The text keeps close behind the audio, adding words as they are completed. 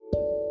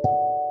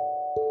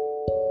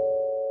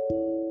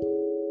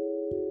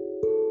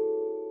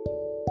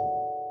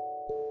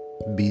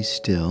be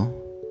still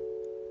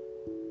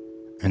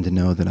and to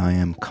know that I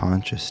am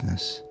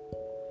consciousness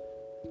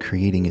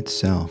creating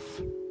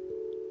itself,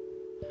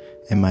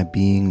 and my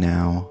being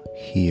now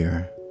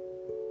here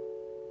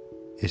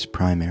is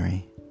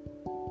primary.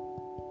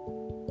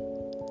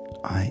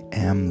 I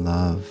am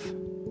love.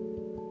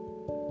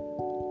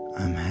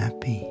 I'm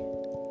happy.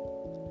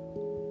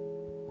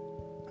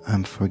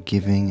 I'm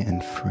forgiving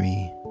and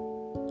free.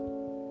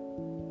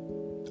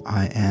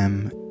 I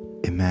am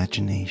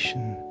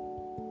imagination.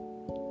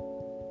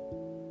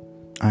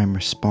 I'm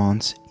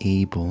response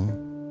able,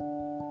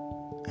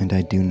 and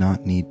I do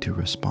not need to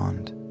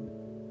respond.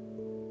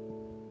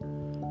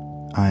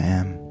 I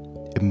am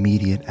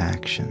immediate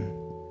action,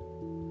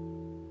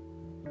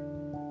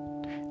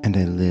 and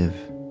I live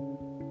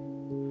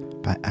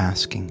by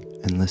asking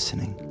and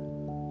listening.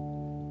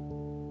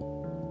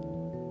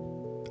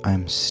 I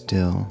am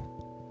still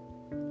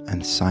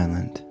and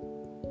silent.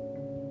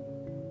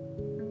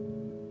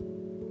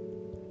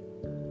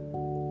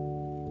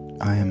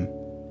 I am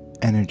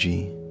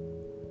energy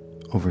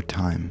over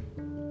time.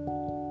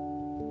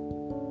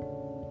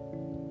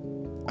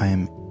 I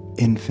am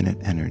infinite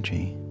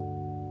energy,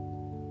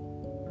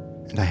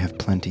 and I have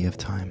plenty of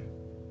time.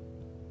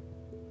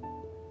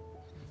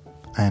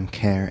 I am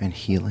care and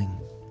healing.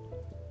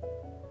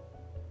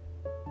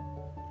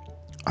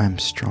 I am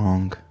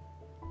strong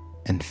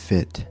and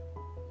fit.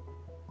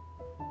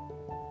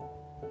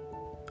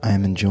 I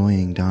am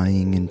enjoying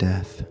dying and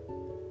death.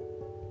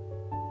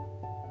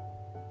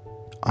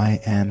 I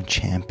am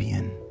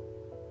champion.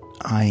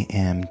 I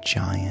am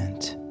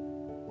giant.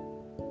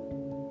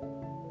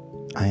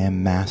 I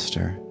am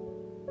master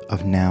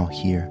of now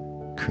here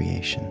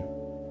creation.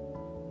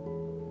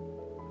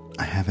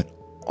 I have it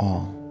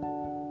all.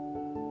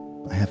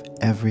 I have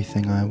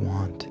everything I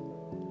want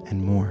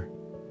and more.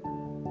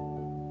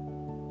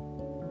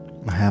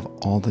 I have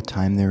all the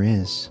time there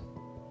is,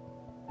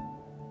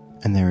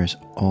 and there is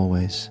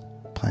always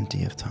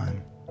plenty of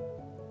time.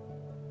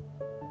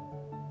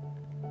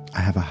 I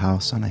have a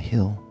house on a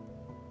hill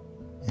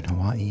in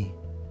Hawaii.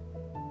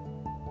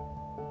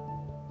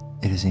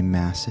 It is a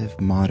massive,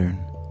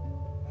 modern,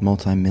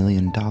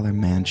 multi-million-dollar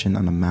mansion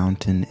on a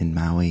mountain in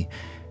Maui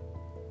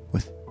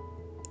with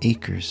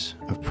acres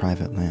of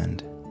private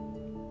land,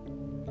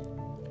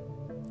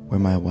 where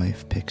my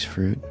wife picks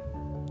fruit,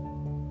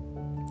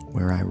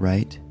 where I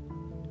write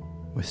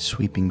with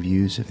sweeping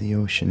views of the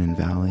ocean and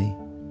valley,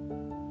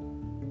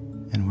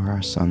 and where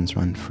our sons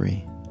run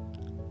free.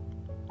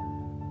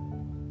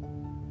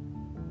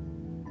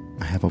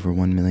 I have over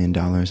 $1 million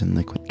in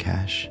liquid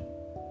cash.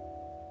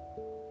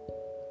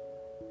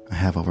 I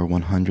have over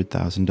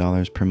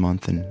 $100,000 per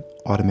month in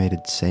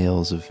automated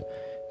sales of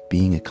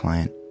being a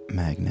client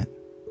magnet.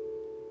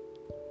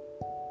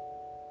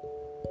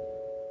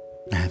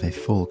 I have a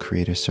full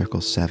Creator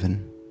Circle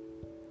 7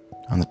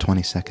 on the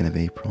 22nd of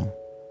April.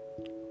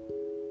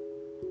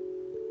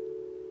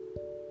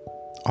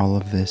 All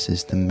of this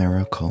is the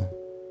miracle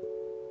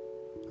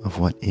of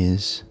what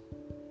is,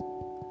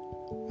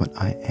 what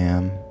I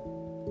am,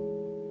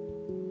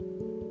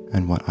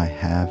 and what I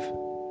have,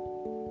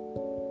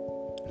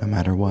 no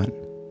matter what,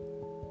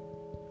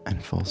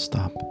 and full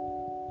stop.